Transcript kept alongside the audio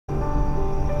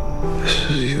This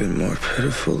is even more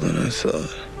pitiful than I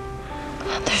thought.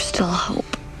 There's still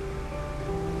hope.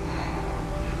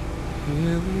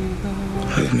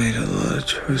 I've made a lot of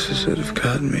choices that have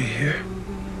gotten me here.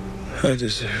 I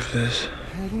deserve this.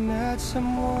 I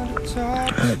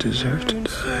deserve to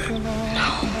die.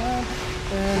 No.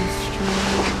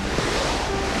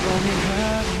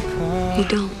 You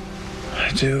don't.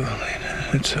 I do, Elena.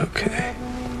 It's okay.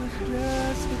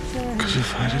 Because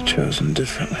if I'd have chosen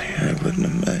differently, I wouldn't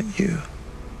have met you.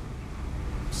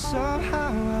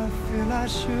 Somehow I feel I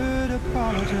should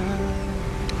apologize.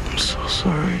 I'm so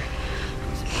sorry.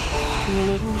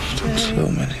 I've done so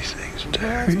many things to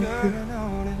hurt you.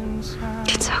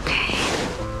 It's okay.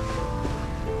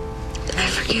 I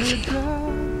forgive you.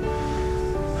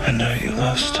 I know you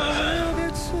love stuff.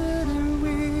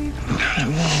 It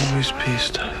won't always be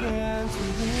stuff.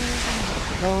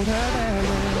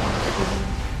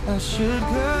 I should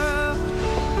go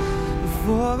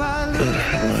before I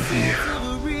love you.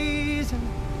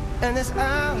 And this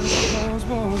hour goes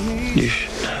for me. You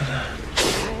should know that.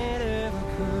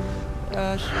 I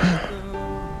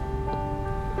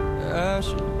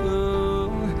should go,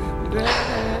 baby,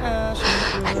 I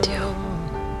should go. I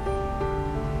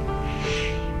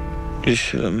do. You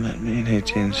should have met me in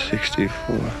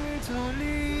 1864.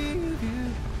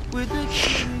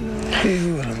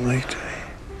 You would have liked me.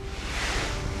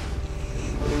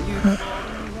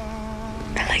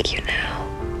 I like you now.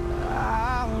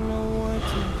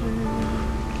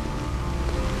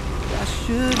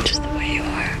 Just the way you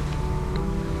are.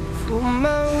 For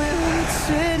my will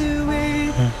to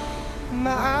wait,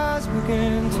 my eyes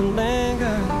begin to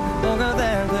linger longer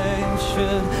than they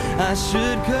should. I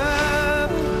should go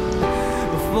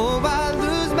before I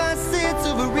lose my sense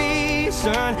of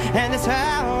reason, and this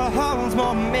hour holds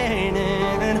more meaning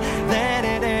than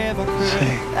it ever could.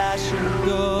 I should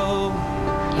go.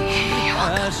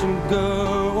 I should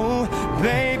go,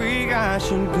 baby. I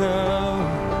should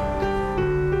go.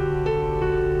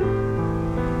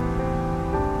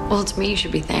 Well, it's me you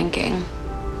should be thanking.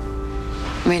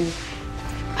 I mean,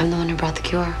 I'm the one who brought the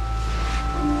cure.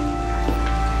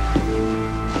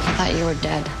 I thought you were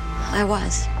dead. I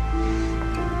was.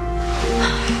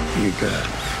 You got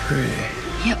free.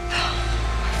 Yep.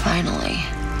 Finally.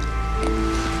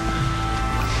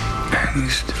 And you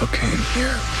still came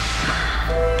here.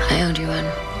 I owed you one.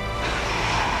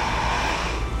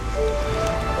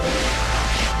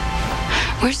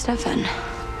 Where's Stefan?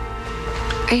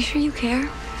 Are you sure you care?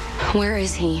 Where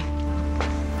is he?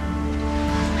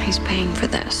 He's paying for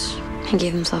this. He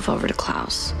gave himself over to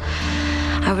Klaus.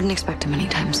 I wouldn't expect him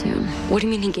anytime soon. What do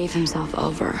you mean he gave himself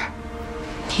over?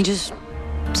 He just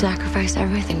sacrificed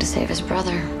everything to save his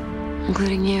brother,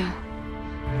 including you.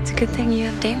 It's a good thing you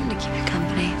have Damon to keep you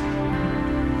company.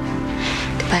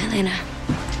 Goodbye, Elena.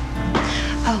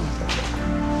 Oh.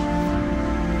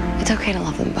 It's okay to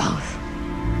love them both.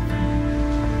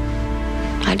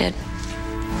 I did.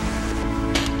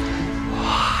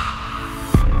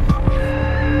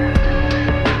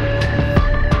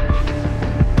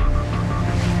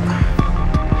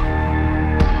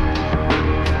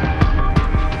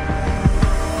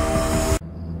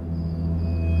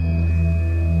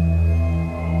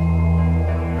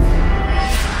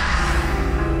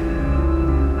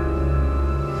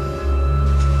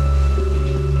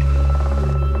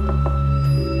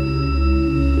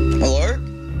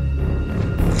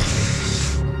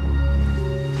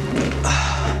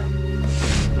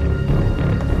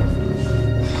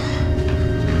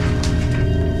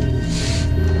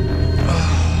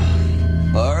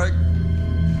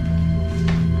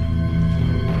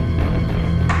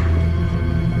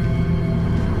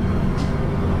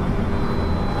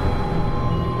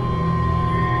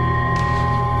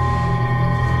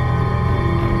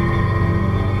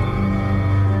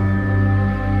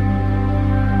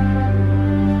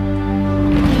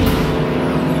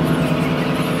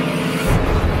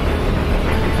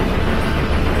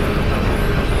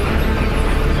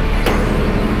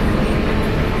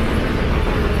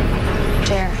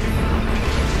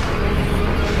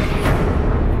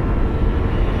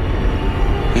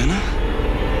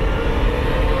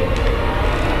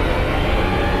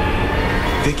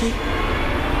 Vicky?